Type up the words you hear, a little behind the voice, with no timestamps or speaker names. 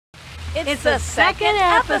It's the second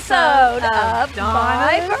episode of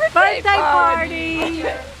my birthday party.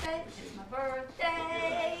 It's my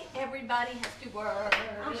birthday. Everybody has to work.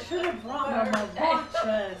 I should have brought my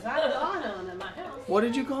marachas. I got them in my house. What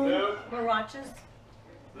did you call them? Marachas.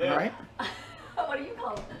 All right. What do you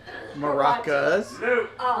call them? Maracas.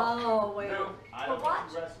 Oh, well.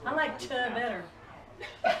 I like Chud better.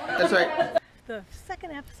 That's right. The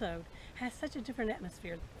second episode has such a different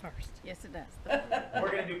atmosphere than the first. Yes, it does.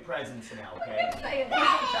 We're going to do presents now, okay?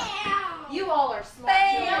 You all are smart.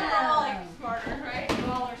 Bam. All are smarter, right? You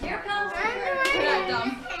all are Here smarter. comes We're not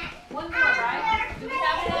dumb. One more, right? Do we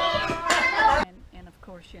have one? And of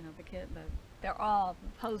course, you know, they're all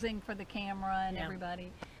posing for the camera and Yeah.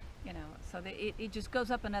 everybody, you know, so it just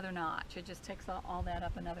goes up another notch. It just takes all that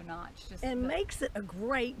up another notch. Just And makes it a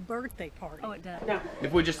great birthday party. oh, it does. No,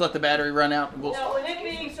 If we just let the battery run out, we'll, no, when it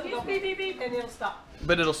beeps, it'll go beep, beep, beep, and it'll stop.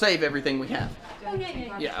 but it'll save everything we have. Oh,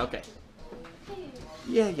 yeah. Yeah, okay.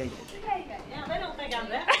 Yeah. Yeah, they don't think I'm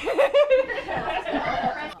that.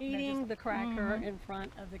 Eating the cracker in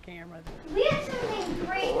front of the camera. We have something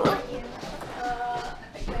great for you.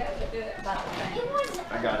 It was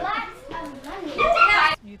I got it. lots of money.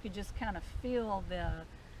 You could just kind of feel the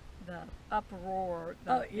uproar.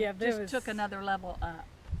 Oh, yeah, there just was- took another level up.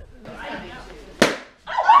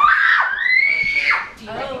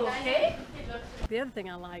 Okay. The other thing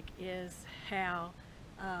I like is how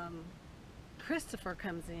Christopher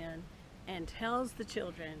comes in and tells the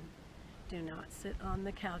children, do not sit on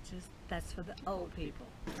the couches, that's for the old people.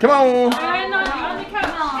 Come on.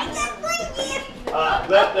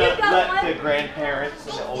 Let the grandparents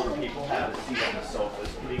and the older people have a seat on the sofas,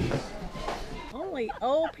 please. Only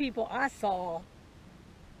old people I saw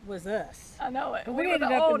was us. I know it. But we were ended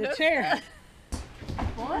the up in the oldest. chair.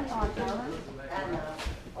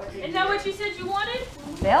 Is that what you said you wanted?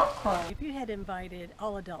 Velcro. If you had invited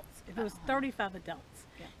all adults, if it was 35 adults,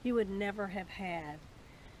 you would never have had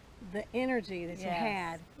the energy that you Yes.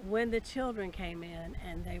 had when the children came in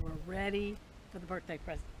and they were ready for the birthday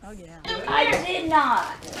presents. Oh yeah. I did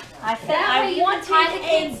not. I said That way I you can wanted tie the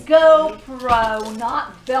a kids. GoPro,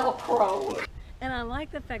 not Velcro. And I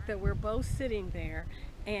like the fact that we're both sitting there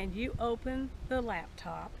and you open the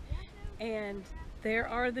laptop and there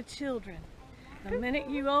are the children. The minute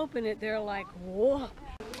you open it, they're like, whoa. All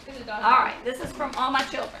right, this is from all my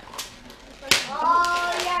children.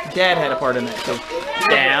 Dad had a part in that too.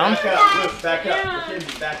 Down. Back up, Luke, back up.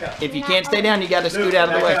 Mackenzie, back up. If you can't stay down, you got to scoot out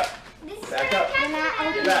of the way. This is Back up. when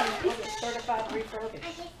I Get back. Certified refurbished.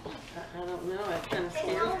 I don't know, it kind of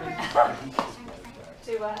scares me.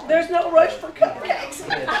 To, There's no rush for cupcakes.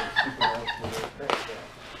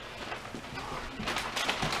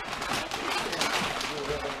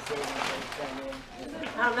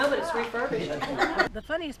 I don't know, but it's refurbished. The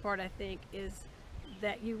funniest part, I think, is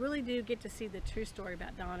that you really do get to see the true story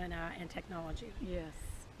about Donna and I and technology. Yes.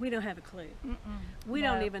 We don't have a clue. We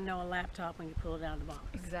don't even know a laptop when you pull it out of the box.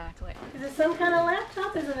 Exactly. Is it some kind of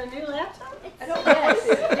laptop? Is it a new laptop? I don't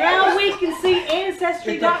guess. Now we can see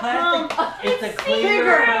Ancestry.com. It's a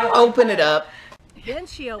clear. Open it up. Then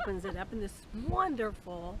she opens it up in this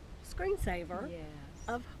wonderful screensaver Yes.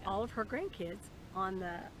 of all of her grandkids on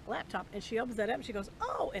the laptop. And she opens that up and she goes,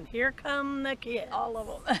 oh, and here come the kids. All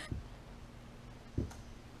of them.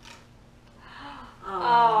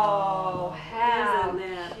 Oh, how Isn't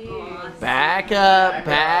that awesome? Back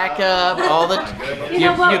up. All the you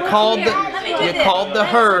called the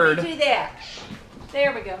herd. Do that.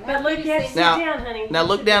 There we go. But look, you have to sit Now- down, honey. Now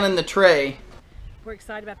look down in the tray. We're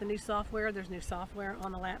excited about the new software. There's new software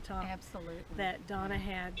on the laptop Absolutely. that Donna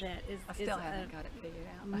had that is. I still haven't got it figured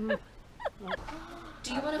out.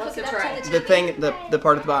 Do you want to hook it up to The thing, the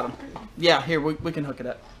part at the bottom. Yeah, here we can hook it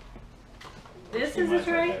up. This is a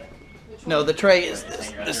tray? No, the tray is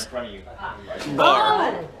this In front of you.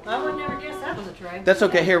 bar. Oh, I would never guess that was a tray. That's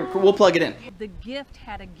okay. Here, we'll plug it in. The gift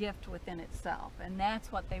had a gift within itself, and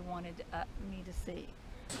that's what they wanted me to see.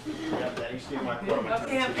 Yeah, Daddy, steal my phone.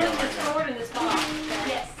 Okay, I'm putting this forward in this box.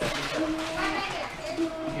 Yes.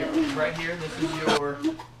 Here, right here.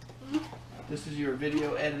 This is your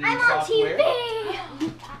video editing I'm on software.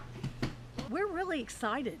 TV. We're really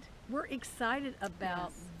excited. We're excited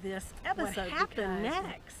about this episode. What happened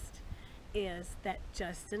next is that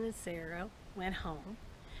Justin and Sarah went home,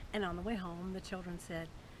 and on the way home, the children said,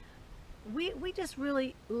 we just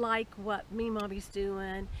really like what me Mommy's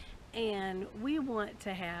doing, and we want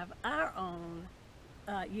to have our own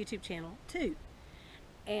YouTube channel too.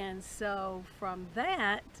 And so from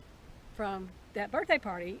that birthday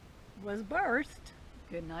party was birthed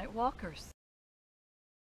Good night, walkers.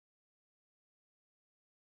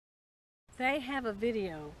 They have a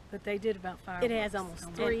video that they did about fireworks. It has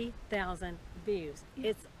almost 3,000 views.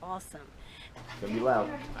 It's awesome. It's gonna be loud.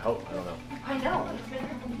 I hope. I don't know. I know.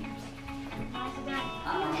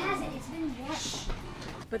 Oh, it hasn't. It's been wet.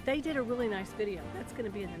 But they did a really nice video. That's going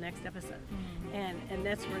to be in the next episode. And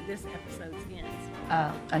that's where this episode ends.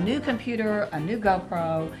 A new computer, a new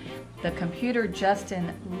GoPro. The computer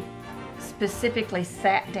Justin specifically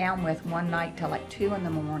sat down with one night till like 2 in the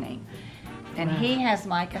morning. And he has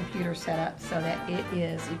my computer set up so that it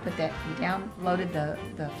is, he downloaded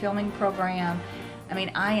the filming program. I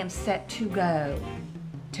mean, I am set to go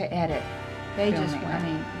to edit. They just, I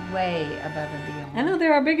mean, way above and beyond. I know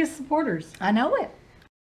they're our biggest supporters. I know it.